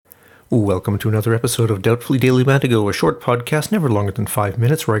Welcome to another episode of Doubtfully Daily Madigo, a short podcast never longer than 5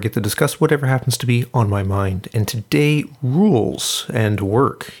 minutes where I get to discuss whatever happens to be on my mind. And today, rules and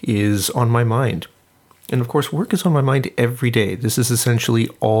work is on my mind. And of course, work is on my mind every day. This is essentially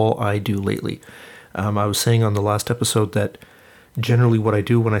all I do lately. I was saying on the last episode that generally what I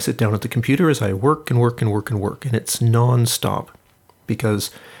do when I sit down at the computer is I work and work and work and work. And it's non-stop because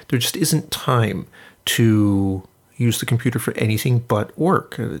there just isn't time to use the computer for anything but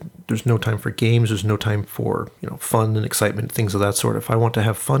work. There's no time for games. There's no time for, fun and excitement, things of that sort. If I want to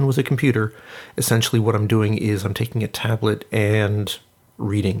have fun with a computer, essentially what I'm doing is I'm taking a tablet and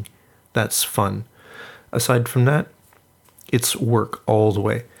reading. That's fun. Aside from that, it's work all the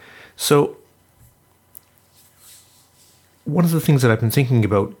way. So one of the things that I've been thinking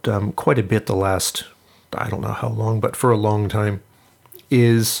about quite a bit the last, I don't know how long, but for a long time,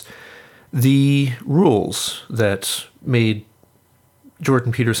 is the rules that made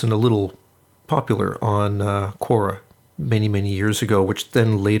Jordan Peterson a little popular on Quora many, many years ago, which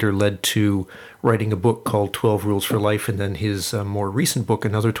then later led to writing a book called 12 Rules for Life, and then his more recent book,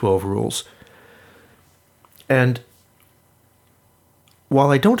 Another 12 Rules. And while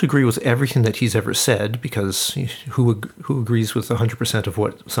I don't agree with everything that he's ever said, because who agrees with 100% of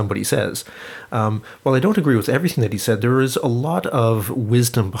what somebody says? While I don't agree with everything that he said, there is a lot of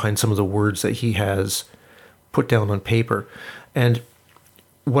wisdom behind some of the words that he has put down on paper. And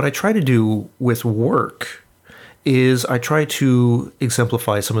what I try to do with work is I try to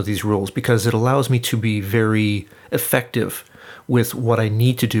exemplify some of these rules because it allows me to be very effective with what I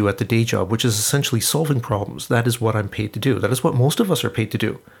need to do at the day job, which is essentially solving problems. That is what I'm paid to do. That is what most of us are paid to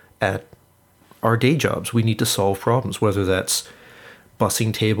do at our day jobs. We need to solve problems, whether that's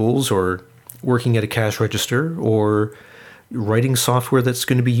bussing tables or working at a cash register or writing software that's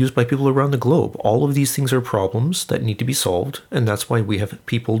going to be used by people around the globe. All of these things are problems that need to be solved, and that's why we have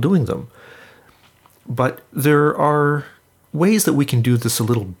people doing them. But there are ways that we can do this a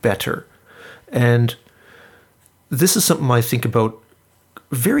little better. And this is something I think about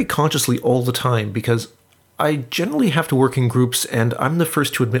very consciously all the time because I generally have to work in groups, and I'm the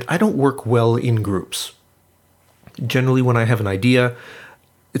first to admit I don't work well in groups. Generally, when I have an idea,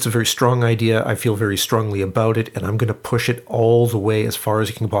 it's a very strong idea, I feel very strongly about it, and I'm going to push it all the way as far as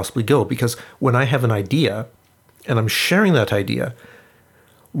it can possibly go. Because when I have an idea, and I'm sharing that idea,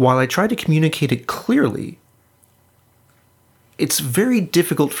 while I try to communicate it clearly, it's very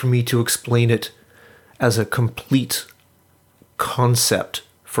difficult for me to explain it as a complete concept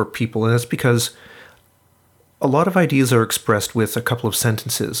for people. And that's because a lot of ideas are expressed with a couple of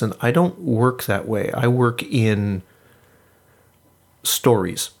sentences, and I don't work that way. I work in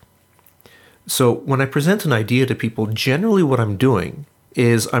stories. So when I present an idea to people, generally what I'm doing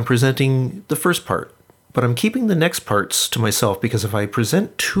is I'm presenting the first part, but I'm keeping the next parts to myself because if I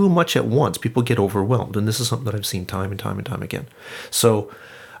present too much at once, people get overwhelmed. And this is something that I've seen time and time and time again. So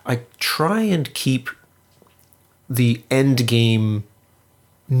I try and keep the end game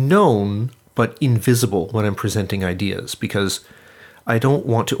known but invisible when I'm presenting ideas because I don't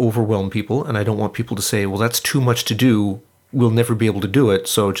want to overwhelm people and I don't want people to say, well, that's too much to do. We'll never be able to do it,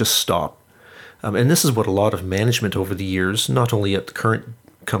 so just stop. And this is what a lot of management over the years, not only at the current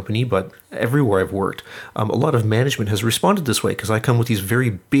company, but everywhere I've worked, a lot of management has responded this way because I come with these very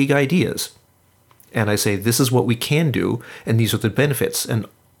big ideas and I say, this is what we can do and these are the benefits. And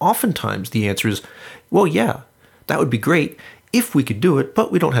oftentimes the answer is, well, yeah, that would be great if we could do it,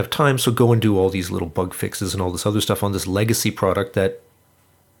 but we don't have time, so go and do all these little bug fixes and all this other stuff on this legacy product that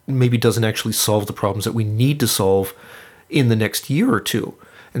maybe doesn't actually solve the problems that we need to solve in the next year or two.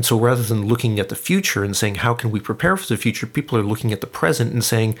 And so rather than looking at the future and saying, how can we prepare for the future, people are looking at the present and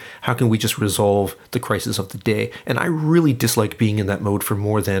saying, how can we just resolve the crisis of the day? And I really dislike being in that mode for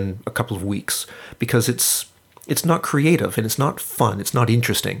more than a couple of weeks because it's not creative and it's not fun. It's not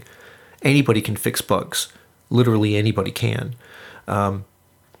interesting. Anybody can fix bugs. Literally anybody can.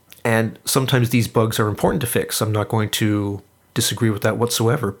 And sometimes these bugs are important to fix. I'm not going to disagree with that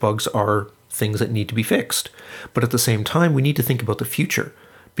whatsoever. Bugs are things that need to be fixed. But at the same time, we need to think about the future.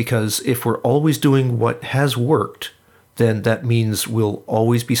 Because if we're always doing what has worked, then that means we'll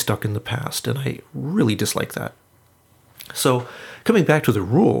always be stuck in the past. And I really dislike that. So coming back to the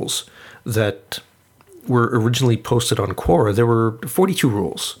rules that were originally posted on Quora, there were 42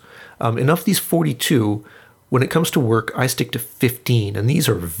 rules. And of these 42, when it comes to work, I stick to 15, and these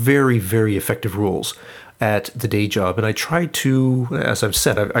are very, very effective rules at the day job. And I try to, as I've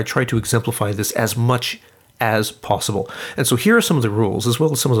said, I try to exemplify this as much as possible. And so here are some of the rules, as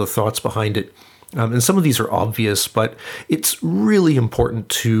well as some of the thoughts behind it. And some of these are obvious, but it's really important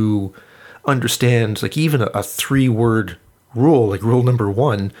to understand, like even a 3-word rule, like rule number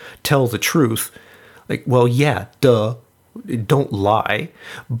 1, tell the truth. Like, well, yeah, duh, don't lie.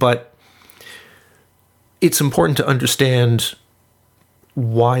 But it's important to understand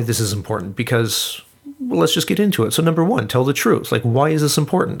why this is important, because, well, let's just get into it. So number 1, tell the truth. Like, why is this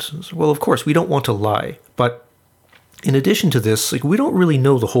important? Well, of course, we don't want to lie. But in addition to this, like, we don't really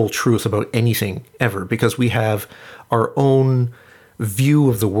know the whole truth about anything ever, because we have our own view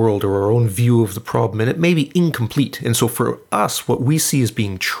of the world or our own view of the problem, and it may be incomplete. And so for us, what we see as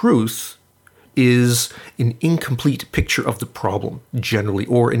being truth is an incomplete picture of the problem generally,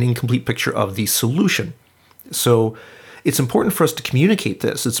 or an incomplete picture of the solution. So it's important for us to communicate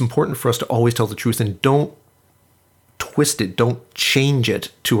this. It's important for us to always tell the truth and don't twist it, don't change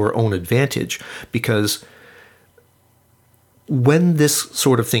it to our own advantage, because when this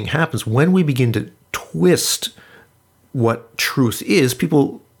sort of thing happens, when we begin to twist what truth is,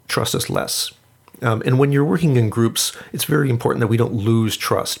 people trust us less. And when you're working in groups, it's very important that we don't lose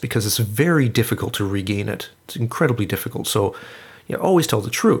trust, because it's very difficult to regain it. It's incredibly difficult. So, always tell the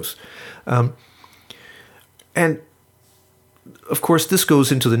truth. And of course, this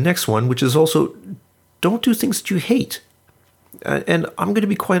goes into the next one, which is also don't do things that you hate. And I'm going to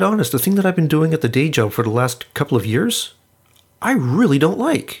be quite honest. The thing that I've been doing at the day job for the last couple of years, I really don't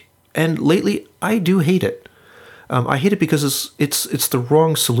like. And lately, I do hate it. I hate it because it's the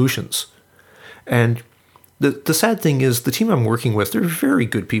wrong solutions. And the sad thing is, the team I'm working with, they're very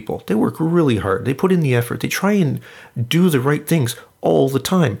good people. They work really hard. They put in the effort. They try and do the right things all the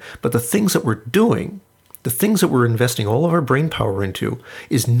time. But the things that we're doing, the things that we're investing all of our brain power into,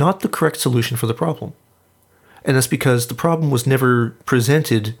 is not the correct solution for the problem. And that's because the problem was never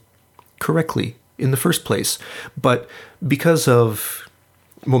presented correctly in the first place. But because of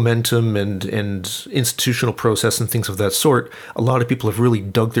momentum and institutional process and things of that sort, a lot of people have really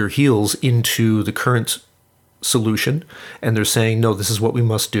dug their heels into the current solution, and they're saying, no, this is what we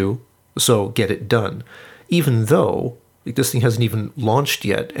must do, so get it done. Even though this thing hasn't even launched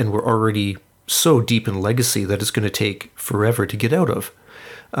yet, and we're already so deep in legacy that it's going to take forever to get out of.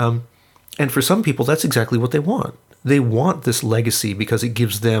 And for some people, that's exactly what they want. They want this legacy because it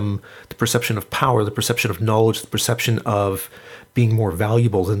gives them the perception of power, the perception of knowledge, the perception of being more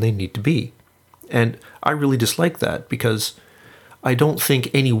valuable than they need to be. And I really dislike that, because I don't think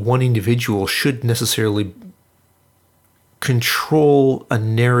any one individual should necessarily control a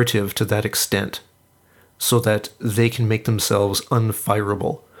narrative to that extent so that they can make themselves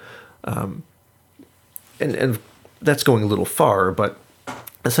unfireable. And that's going a little far, but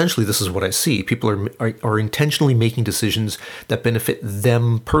essentially this is what I see. People are intentionally making decisions that benefit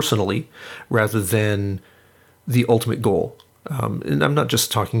them personally rather than the ultimate goal. And I'm not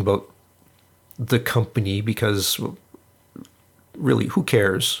just talking about the company, because really, who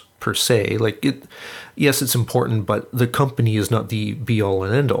cares per se? Like, yes, it's important, but the company is not the be-all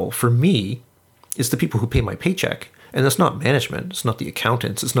and end-all. For me, it's the people who pay my paycheck. And that's not management. It's not the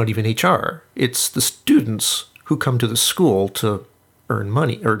accountants. It's not even HR. It's the students who come to the school to earn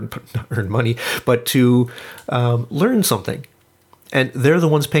money, or not earn money, but to learn something. And they're the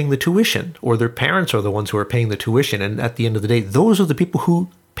ones paying the tuition, or their parents are the ones who are paying the tuition. And at the end of the day, those are the people who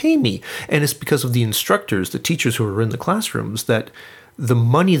pay me. And it's because of the instructors, the teachers who are in the classrooms, that the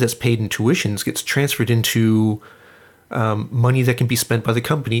money that's paid in tuitions gets transferred into money that can be spent by the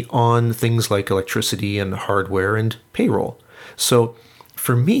company on things like electricity and hardware and payroll. So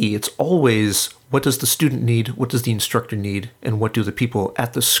for me, it's always, what does the student need? What does the instructor need? And what do the people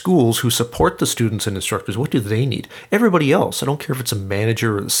at the schools who support the students and instructors, what do they need? Everybody else, I don't care if it's a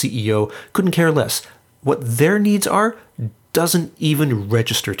manager or the CEO, couldn't care less. What their needs are doesn't even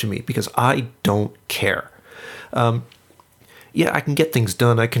register to me, because I don't care. I can get things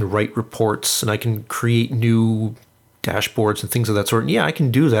done. I can write reports and I can create new dashboards and things of that sort. And I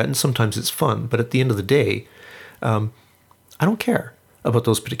can do that, and sometimes it's fun. But at the end of the day, I don't care about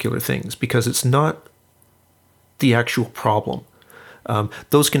those particular things, because it's not the actual problem.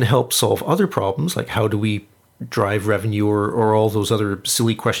 Those can help solve other problems, like how do we drive revenue, or all those other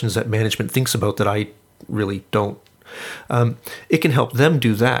silly questions that management thinks about that I really don't. It can help them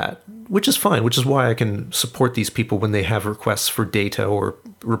do that, which is fine, which is why I can support these people when they have requests for data or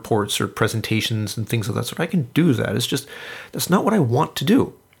reports or presentations and things of that sort. I can do that. It's just, that's not what I want to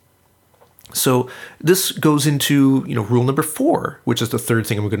do. So this goes into, rule number 4, which is the third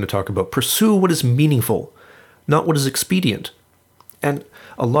thing I'm going to talk about. Pursue what is meaningful, not what is expedient. And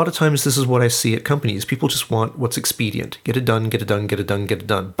a lot of times this is what I see at companies. People just want what's expedient. Get it done, get it done, get it done, get it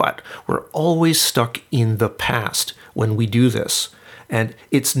done. But we're always stuck in the past when we do this. And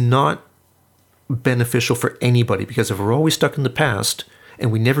it's not beneficial for anybody, because if we're always stuck in the past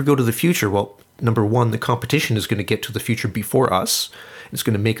and we never go to the future, well, number one, the competition is going to get to the future before us. It's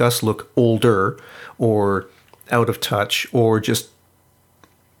going to make us look older or out of touch or just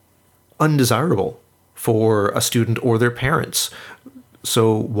undesirable for a student or their parents.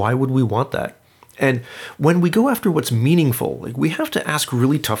 So why would we want that? And when we go after what's meaningful, like, we have to ask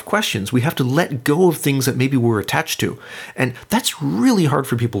really tough questions. We have to let go of things that maybe we're attached to. And that's really hard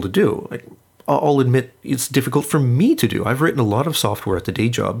for people to do. Like, I'll admit it's difficult for me to do. I've written a lot of software at the day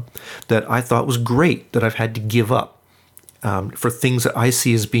job that I thought was great that I've had to give up for things that I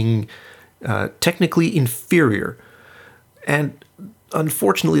see as being technically inferior. And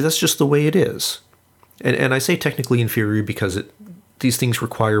unfortunately, that's just the way it is. And I say technically inferior because these things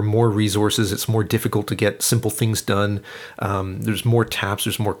require more resources. It's more difficult to get simple things done. There's more taps.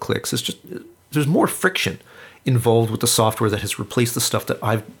 There's more clicks. There's more friction involved with the software that has replaced the stuff that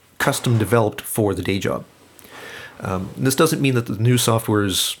I've custom developed for the day job. This doesn't mean that the new software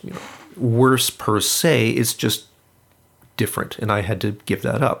is worse per se. It's just different, and I had to give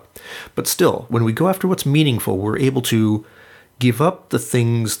that up. But still, when we go after what's meaningful, we're able to give up the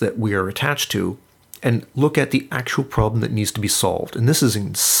things that we are attached to and look at the actual problem that needs to be solved. And this is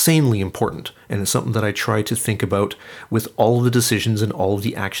insanely important, and it's something that I try to think about with all of the decisions and all of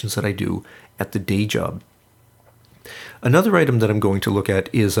the actions that I do at the day job. Another item that I'm going to look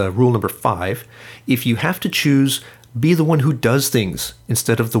at is rule number 5. If you have to choose, be the one who does things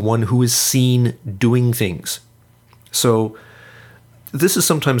instead of the one who is seen doing things. So this is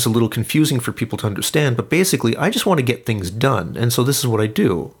sometimes a little confusing for people to understand, but basically I just want to get things done. And so this is what I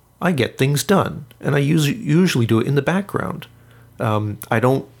do. I get things done, and I usually do it in the background. I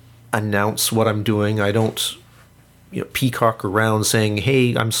don't announce what I'm doing. I don't peacock around saying,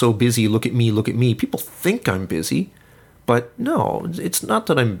 hey, I'm so busy, look at me, look at me. People think I'm busy, but no, it's not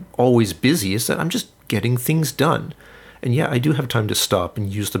that I'm always busy. It's that I'm just getting things done. And yeah, I do have time to stop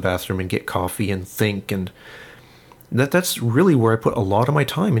and use the bathroom and get coffee and think, and that's really where I put a lot of my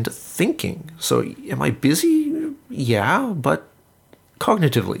time, into thinking. So am I busy? Yeah, but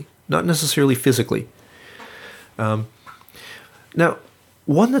cognitively, not necessarily physically. Now,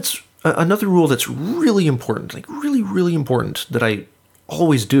 another rule that's really important, like really, really important, that I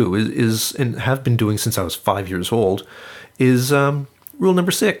always do is and have been doing since I was 5 years old, is rule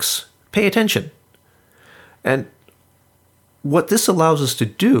number 6: pay attention. And what this allows us to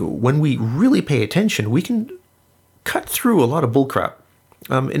do, when we really pay attention, we can cut through a lot of bullcrap.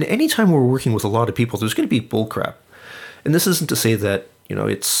 And anytime we're working with a lot of people, there's going to be bullcrap. And this isn't to say that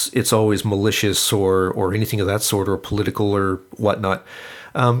it's always malicious or anything of that sort, or political or whatnot.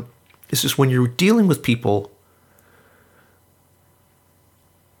 It's just when you're dealing with people,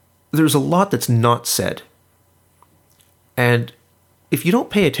 there's a lot that's not said. And if you don't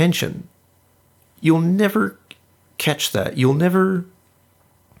pay attention, you'll never catch that. You'll never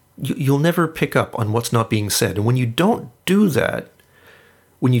pick up on what's not being said. And when you don't do that,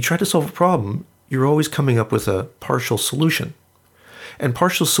 when you try to solve a problem, you're always coming up with a partial solution. And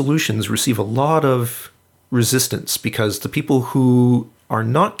partial solutions receive a lot of resistance because the people who are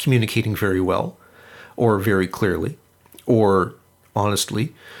not communicating very well, or very clearly, or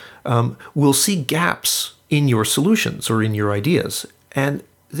honestly, will see gaps in your solutions or in your ideas. And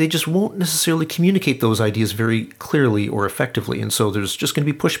they just won't necessarily communicate those ideas very clearly or effectively. And so there's just going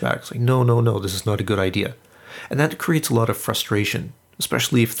to be pushback. It's like, no, this is not a good idea. And that creates a lot of frustration,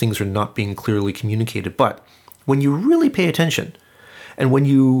 especially if things are not being clearly communicated. But when you really pay attention, and when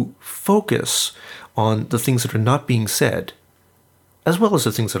you focus on the things that are not being said, as well as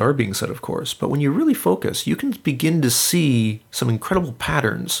the things that are being said, of course, but when you really focus, you can begin to see some incredible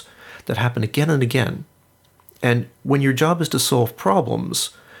patterns that happen again and again. And when your job is to solve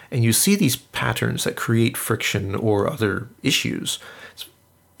problems, and you see these patterns that create friction or other issues,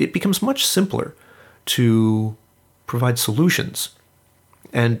 it becomes much simpler to provide solutions.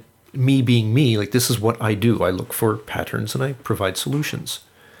 And me being me, like, this is what I do. I look for patterns and I provide solutions.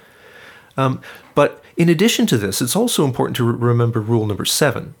 But in addition to this, it's also important to remember rule number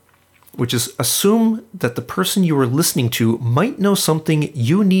 7, which is assume that the person you are listening to might know something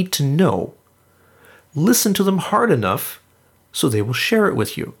you need to know. Listen to them hard enough so they will share it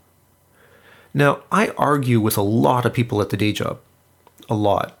with you. Now, I argue with a lot of people at the day job. A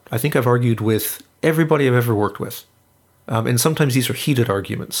lot. I think I've argued with everybody I've ever worked with. And sometimes these are heated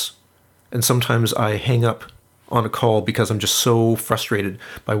arguments. And sometimes I hang up on a call because I'm just so frustrated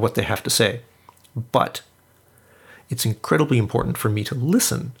by what they have to say. But it's incredibly important for me to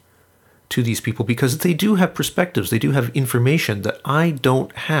listen to these people because they do have perspectives. They do have information that I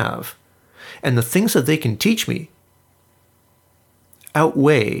don't have. And the things that they can teach me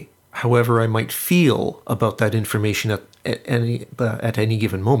outweigh however I might feel about that information at any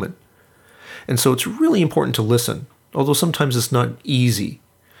given moment. And so it's really important to listen, although sometimes it's not easy.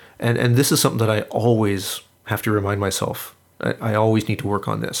 And this is something that I always have to remind myself. I always need to work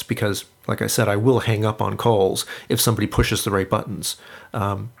on this because, like I said, I will hang up on calls if somebody pushes the right buttons.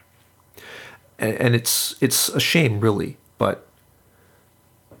 And it's a shame, really, but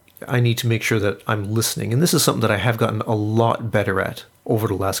I need to make sure that I'm listening. And this is something that I have gotten a lot better at over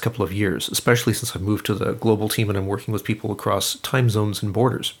the last couple of years, especially since I've moved to the global team and I'm working with people across time zones and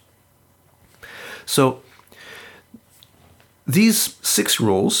borders. So these 6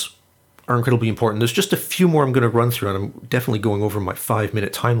 rules are incredibly important. There's just a few more I'm going to run through, and I'm definitely going over my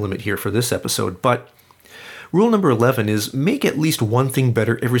 5-minute time limit here for this episode. But rule number 11 is make at least one thing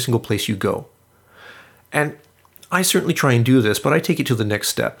better every single place you go. And I certainly try and do this, but I take it to the next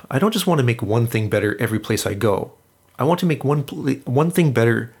step. I don't just want to make one thing better every place I go. I want to make one thing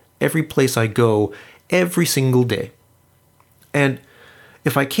better every place I go every single day. And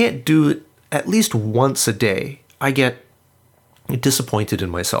if I can't do it at least once a day, I get disappointed in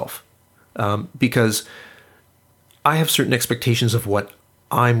myself because I have certain expectations of what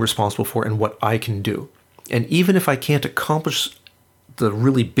I'm responsible for and what I can do. And even if I can't accomplish the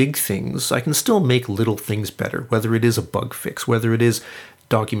really big things, I can still make little things better, whether it is a bug fix, whether it is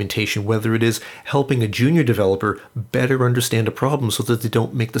documentation, whether it is helping a junior developer better understand a problem so that they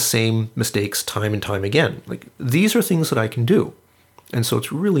don't make the same mistakes time and time again. Like, these are things that I can do. And so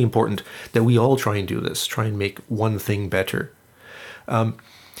it's really important that we all try and do this, try and make one thing better.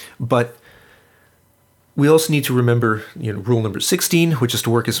 But we also need to remember, rule number 16, which is to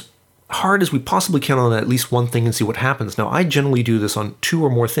work as hard as we possibly can on at least one thing and see what happens. Now, I generally do this on 2 or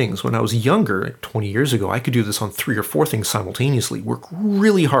more things. When I was younger, 20 years ago, I could do this on 3 or 4 things simultaneously, work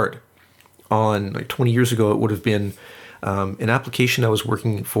really hard on, 20 years ago, it would have been an application I was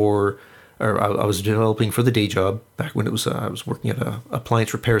working for, or I was developing for the day job back when I was working at a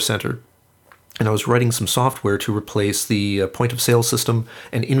appliance repair center. And I was writing some software to replace the point of sale system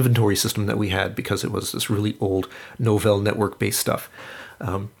and inventory system that we had because it was this really old Novell network-based stuff.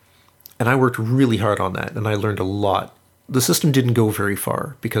 And I worked really hard on that, and I learned a lot. The system didn't go very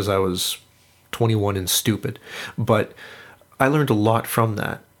far because I was 21 and stupid, but I learned a lot from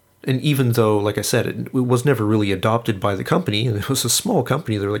that. And even though, like I said, it was never really adopted by the company, and it was a small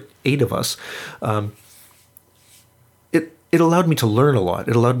company, there were like 8 of us, it allowed me to learn a lot.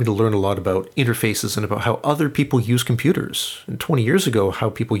 It allowed me to learn a lot about interfaces and about how other people use computers. And 20 years ago, how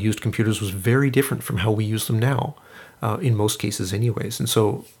people used computers was very different from how we use them now. In most cases anyways. And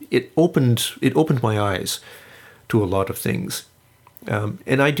so it opened my eyes to a lot of things.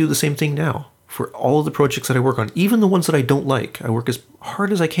 And I do the same thing now for all of the projects that I work on, even the ones that I don't like. I work as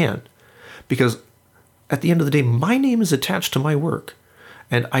hard as I can because at the end of the day, my name is attached to my work.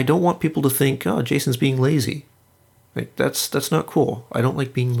 And I don't want people to think, oh, Jason's being lazy. Like, that's not cool. I don't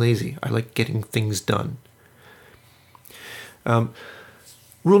like being lazy. I like getting things done.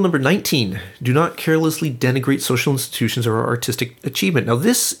 Rule number 19, do not carelessly denigrate social institutions or artistic achievement. Now,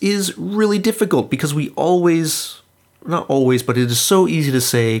 this is really difficult because we always, not always, but it is so easy to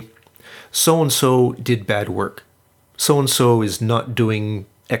say, so-and-so did bad work. So-and-so is not doing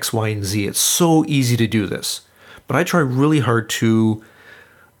X, Y, and Z. It's so easy to do this. But I try really hard to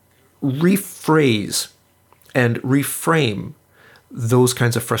rephrase and reframe those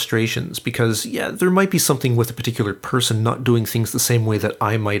kinds of frustrations because, yeah, there might be something with a particular person not doing things the same way that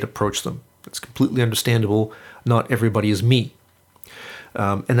I might approach them. It's completely understandable. Not everybody is me.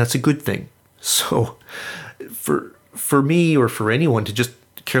 And that's a good thing. So for me or for anyone to just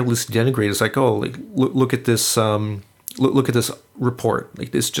carelessly denigrate is like, oh, like, look at this look at this report.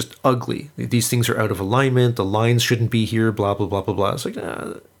 Like, it's just ugly. These things are out of alignment. The lines shouldn't be here, blah, blah, blah, blah, blah. It's like,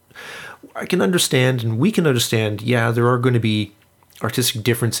 I can understand and we can understand, yeah, there are going to be artistic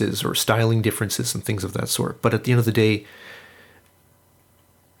differences or styling differences and things of that sort. But at the end of the day,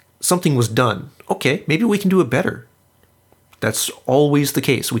 something was done. Okay, maybe we can do it better. That's always the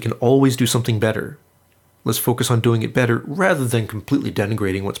case. We can always do something better. Let's focus on doing it better rather than completely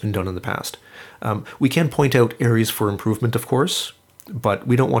denigrating what's been done in the past. We can point out areas for improvement, of course, but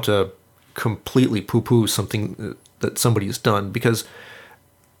we don't want to completely poo-poo something that somebody has done because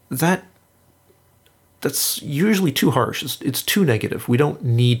that's usually too harsh. It's too negative. We don't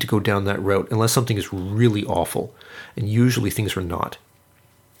need to go down that route unless something is really awful, and usually things are not.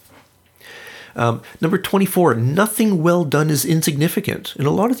 Number 24, nothing well done is insignificant. And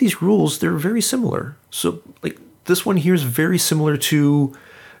a lot of these rules, they're very similar. So, like, this one here is very similar to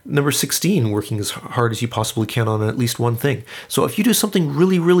number 16, working as hard as you possibly can on at least one thing. So if you do something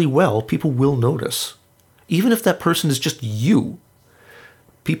really, really well, people will notice. Even if that person is just you,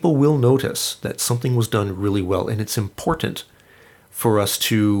 people will notice that something was done really well, and it's important for us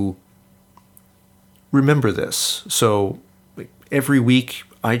to remember this. So every week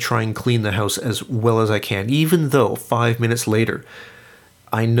I try and clean the house as well as I can, even though 5 minutes later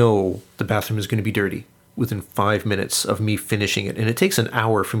I know the bathroom is going to be dirty within 5 minutes of me finishing it. And it takes an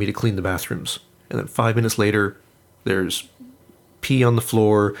hour for me to clean the bathrooms. And then 5 minutes later, there's pee on the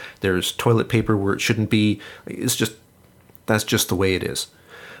floor, there's toilet paper where it shouldn't be. That's just the way it is.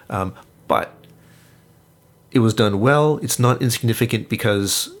 But it was done well. It's not insignificant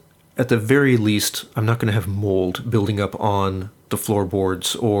because at the very least, I'm not going to have mold building up on the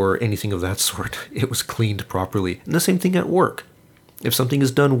floorboards or anything of that sort. It was cleaned properly. And the same thing at work. If something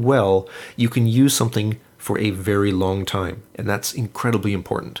is done well, you can use something for a very long time. And that's incredibly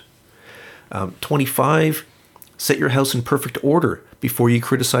important. 25, set your house in perfect order before you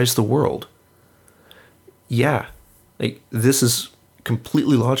criticize the world. Yeah, this is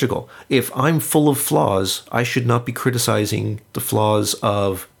completely logical. If I'm full of flaws, I should not be criticizing the flaws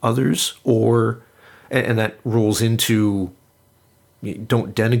of others, and that rolls into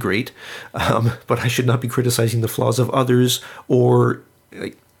don't denigrate, but I should not be criticizing the flaws of others or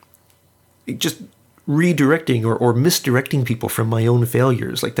just redirecting or misdirecting people from my own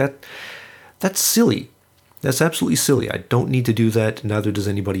failures. That's silly. That's absolutely silly. I don't need to do that, neither does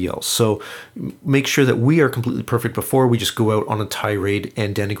anybody else. So make sure that we are completely perfect before we just go out on a tirade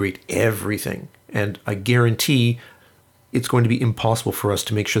and denigrate everything. And I guarantee it's going to be impossible for us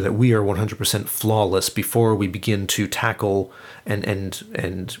to make sure that we are 100% flawless before we begin to tackle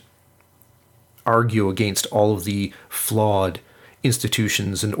and argue against all of the flawed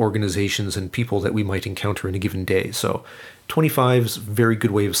institutions and organizations and people that we might encounter in a given day. So 25 is a very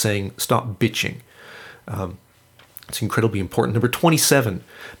good way of saying stop bitching. It's incredibly important. Number 27,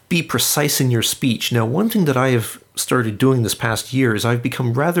 be precise in your speech. Now, one thing that I have started doing this past year is I've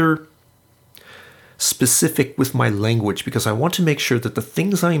become rather specific with my language because I want to make sure that the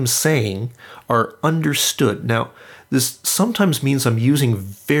things I am saying are understood. Now, this sometimes means I'm using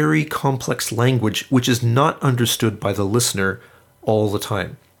very complex language which is not understood by the listener all the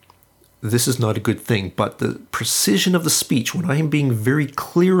time. This is not a good thing, but the precision of the speech, when I am being very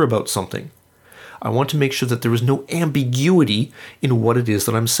clear about something, I want to make sure that there is no ambiguity in what it is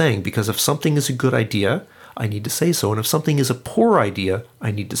that I'm saying, because if something is a good idea, I need to say so, and if something is a poor idea,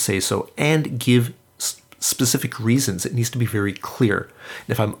 I need to say so, and give specific reasons. It needs to be very clear. And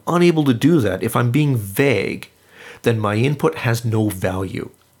if I'm unable to do that, if I'm being vague, then my input has no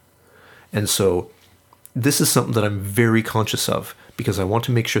value. And so this is something that I'm very conscious of, because I want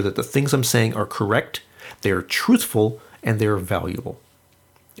to make sure that the things I'm saying are correct, they're truthful, and they're valuable.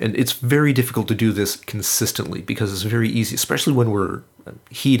 And it's very difficult to do this consistently because it's very easy, especially when we're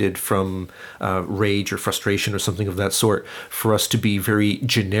heated from rage or frustration or something of that sort, for us to be very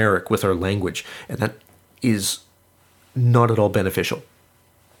generic with our language. And that is not at all beneficial.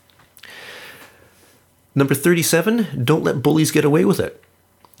 Number 37, don't let bullies get away with it.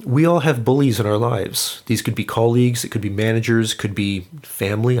 We all have bullies in our lives. These could be colleagues, it could be managers, it could be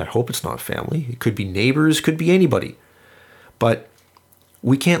family. I hope it's not family. It could be neighbors, it could be anybody. But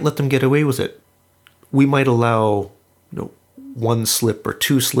we can't let them get away with it. We might allow, one slip or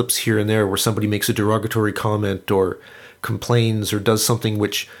two slips here and there where somebody makes a derogatory comment or complains or does something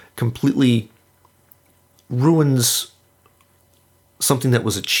which completely ruins something that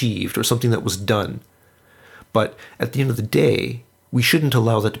was achieved or something that was done. But at the end of the day, we shouldn't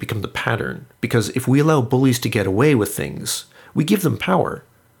allow that to become the pattern, because if we allow bullies to get away with things, we give them power.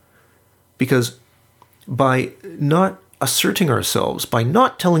 Because by not asserting ourselves, by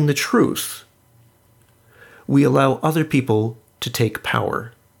not telling the truth, we allow other people to take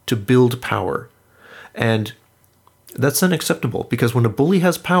power, to build power. And that's unacceptable, because when a bully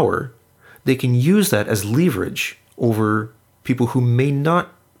has power, they can use that as leverage over people who may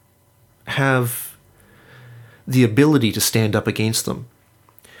not have the ability to stand up against them.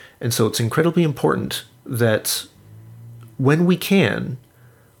 And so it's incredibly important that when we can,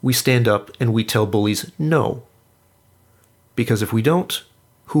 we stand up and we tell bullies no. Because if we don't,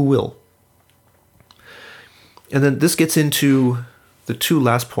 who will? And then this gets into the two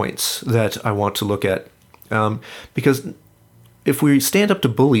last points that I want to look at. Because if we stand up to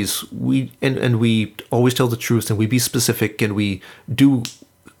bullies, we always tell the truth and we be specific and we do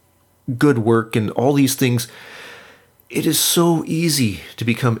good work and all these things, it is so easy to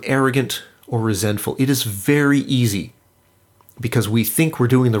become arrogant or resentful. It is very easy because we think we're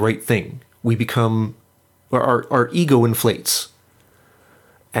doing the right thing. We become, our ego inflates.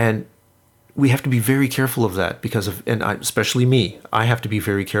 And we have to be very careful of that especially me, I have to be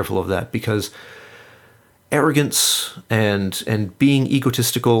very careful of that, because arrogance and being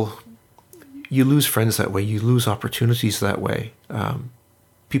egotistical, you lose friends that way, you lose opportunities that way.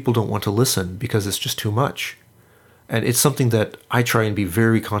 people don't want to listen because it's just too much. And it's something that I try and be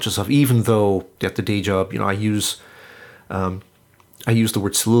very conscious of, even though at the day job, I use the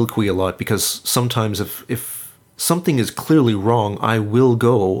word soliloquy a lot, because sometimes if something is clearly wrong, I will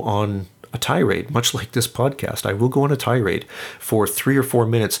go on a tirade, much like this podcast. I will go on a tirade for 3 or 4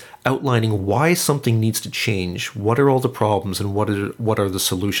 minutes outlining why something needs to change, what are all the problems, and what are the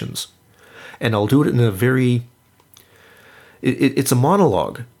solutions. And I'll do it in a very... It's a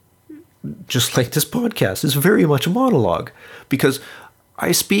monologue, just like this podcast is very much a monologue, because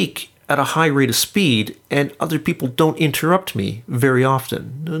I speak at a high rate of speed and other people don't interrupt me very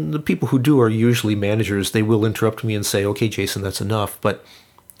often. And the people who do are usually managers. They will interrupt me and say, okay, Jason, that's enough. But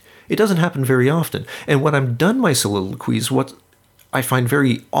it doesn't happen very often. And when I'm done my soliloquies, what I find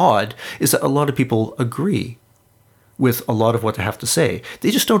very odd is that a lot of people agree with a lot of what I have to say. They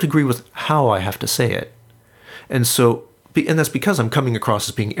just don't agree with how I have to say it. And that's because I'm coming across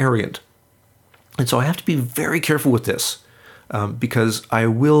as being arrogant. And so I have to be very careful with this, because I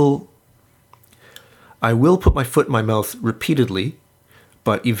will put my foot in my mouth repeatedly,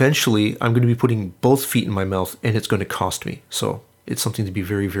 but eventually I'm going to be putting both feet in my mouth, and it's going to cost me. So it's something to be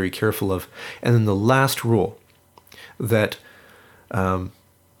very, very careful of. And then the last rule that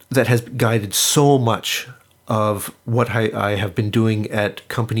has guided so much of what I have been doing at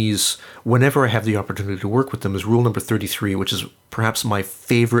companies whenever I have the opportunity to work with them is rule number 33, which is perhaps my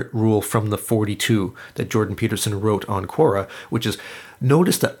favorite rule from the 42 that Jordan Peterson wrote on Quora, which is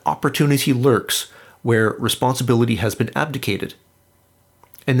notice that opportunity lurks where responsibility has been abdicated.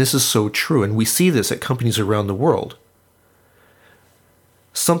 And this is so true, and we see this at companies around the world.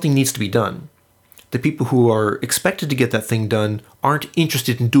 Something needs to be done. The people who are expected to get that thing done aren't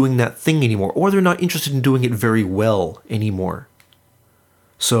interested in doing that thing anymore, or they're not interested in doing it very well anymore.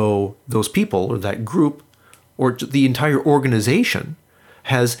 So those people, or that group, or the entire organization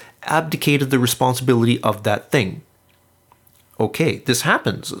has abdicated the responsibility of that thing. Okay, this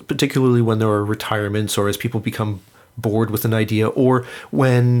happens, particularly when there are retirements, or as people become bored with an idea, or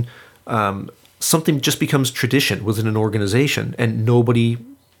when something just becomes tradition within an organization and nobody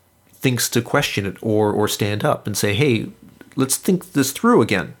thinks to question it or stand up and say, hey, let's think this through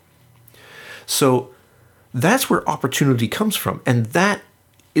again. So that's where opportunity comes from. And that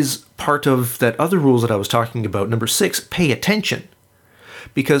is part of that other rules that I was talking about. Number 6, pay attention.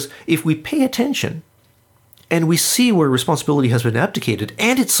 Because if we pay attention and we see where responsibility has been abdicated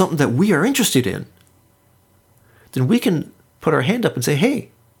and it's something that we are interested in, then we can put our hand up and say,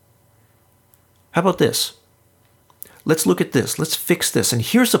 hey, how about this? Let's look at this. Let's fix this. And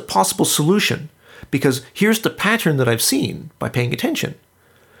here's a possible solution, because here's the pattern that I've seen by paying attention.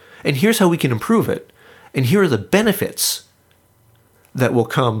 And here's how we can improve it. And here are the benefits that will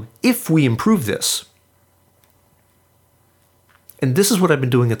come if we improve this. And this is what I've been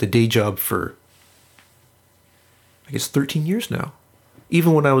doing at the day job for, I guess, 13 years now,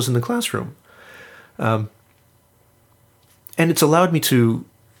 even when I was in the classroom. And it's allowed me to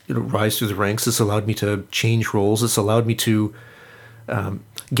rise through the ranks. It's allowed me to change roles. It's allowed me to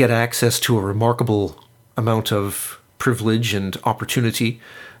get access to a remarkable amount of privilege and opportunity.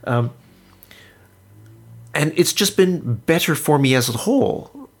 And it's just been better for me as a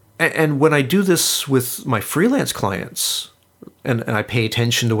whole. And when I do this with my freelance clients, and I pay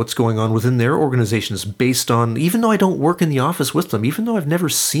attention to what's going on within their organizations based on, even though I don't work in the office with them, even though I've never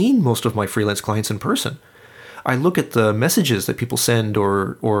seen most of my freelance clients in person, I look at the messages that people send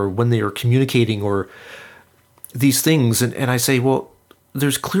or when they are communicating or these things, and I say, well,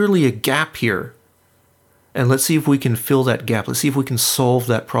 there's clearly a gap here. And let's see if we can fill that gap. Let's see if we can solve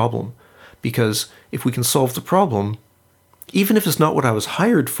that problem. Because if we can solve the problem, even if it's not what I was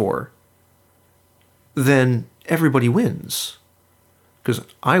hired for, then everybody wins. Because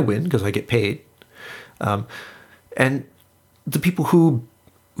I win, because I get paid. And the people who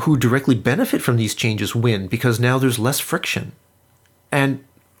directly benefit from these changes win, because now there's less friction. And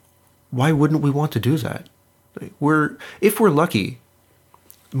why wouldn't we want to do that? If we're lucky,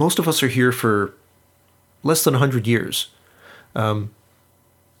 most of us are here for less than 100 years.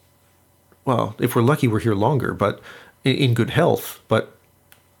 Well, if we're lucky, we're here longer, but in good health. But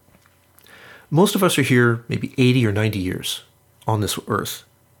most of us are here maybe 80 or 90 years on this earth.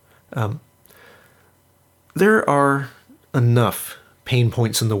 There are enough pain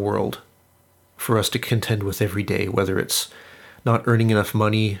points in the world for us to contend with every day, whether it's not earning enough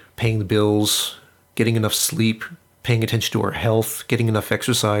money, paying the bills, getting enough sleep, paying attention to our health, getting enough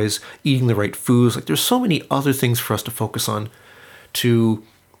exercise, eating the right foods. Like, there's so many other things for us to focus on to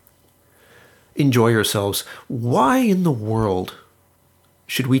enjoy ourselves. Why in the world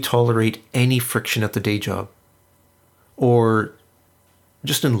should we tolerate any friction at the day job? Or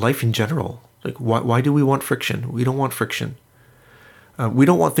just in life in general. Like, why do we want friction? We don't want friction. We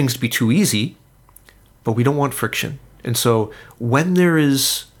don't want things to be too easy, but we don't want friction. And so when there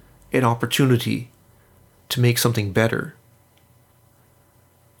is an opportunity to make something better,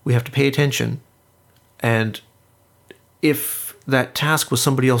 we have to pay attention. And if that task was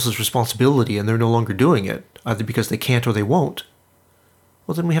somebody else's responsibility and they're no longer doing it, either because they can't or they won't,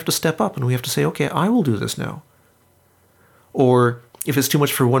 well, then we have to step up and we have to say, okay, I will do this now. Or if it's too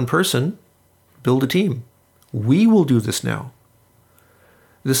much for one person, build a team. We will do this now.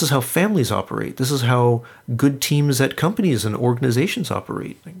 This is how families operate. This is how good teams at companies and organizations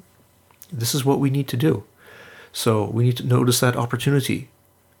operate. This is what we need to do. So we need to notice that opportunity,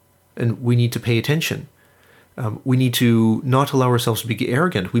 and we need to pay attention. We need to not allow ourselves to be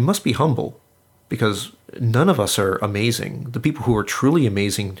arrogant. We must be humble, because none of us are amazing. The people who are truly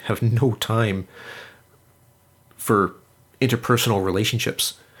amazing have no time for interpersonal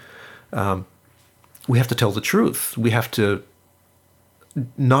relationships. We have to tell the truth. We have to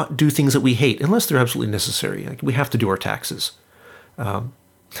not do things that we hate unless they're absolutely necessary. Like, we have to do our taxes.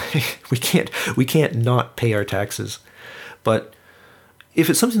 We can't not pay our taxes. But if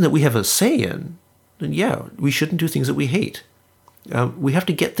it's something that we have a say in, then yeah, we shouldn't do things that we hate. We have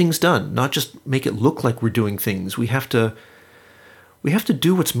to get things done, not just make it look like we're doing things. We have to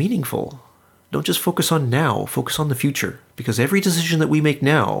do what's meaningful. Don't just focus on now, focus on the future. Because every decision that we make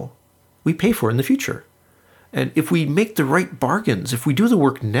now, we pay for in the future. And if we make the right bargains, if we do the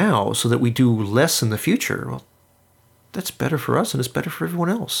work now so that we do less in the future, well, that's better for us and it's better for everyone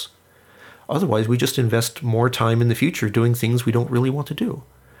else. Otherwise, we just invest more time in the future doing things we don't really want to do.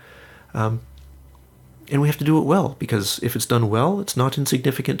 And we have to do it well, because if it's done well, it's not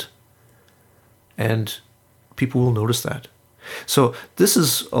insignificant. And people will notice that. So this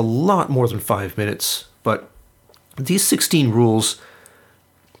is a lot more than 5 minutes, but these 16 rules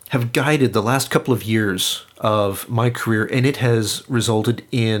have guided the last couple of years of my career, and it has resulted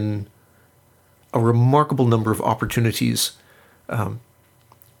in a remarkable number of opportunities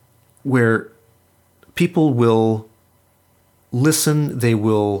where people will listen, they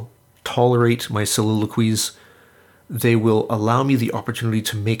will tolerate my soliloquies, they will allow me the opportunity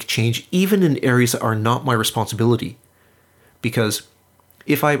to make change, even in areas that are not my responsibility. Because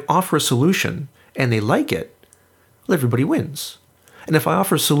if I offer a solution and they like it, well, everybody wins. And if I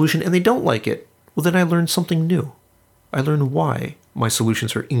offer a solution and they don't like it, well, then I learn something new. I learn why my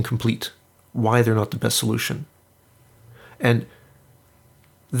solutions are incomplete, why they're not the best solution. And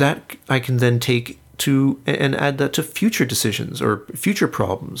that I can then take to and add that to future decisions or future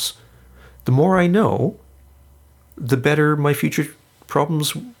problems. The more I know, the better my future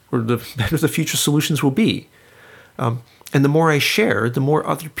problems, or the better the future solutions will be. And the more I share, the more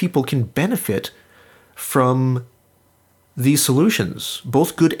other people can benefit from these solutions,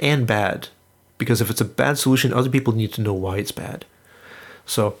 both good and bad. Because if it's a bad solution, other people need to know why it's bad.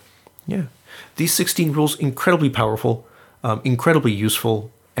 So, yeah. These 16 rules, incredibly powerful, incredibly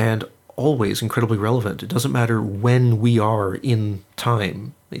useful, and always incredibly relevant. It doesn't matter when we are in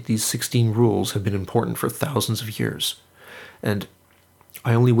time. These 16 rules have been important for thousands of years. And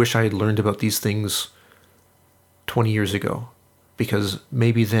I only wish I had learned about these things 20 years ago, because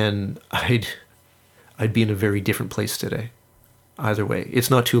maybe then I'd be in a very different place today. Either way, it's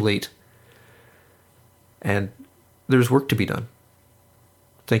not too late. And there's work to be done.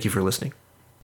 Thank you for listening.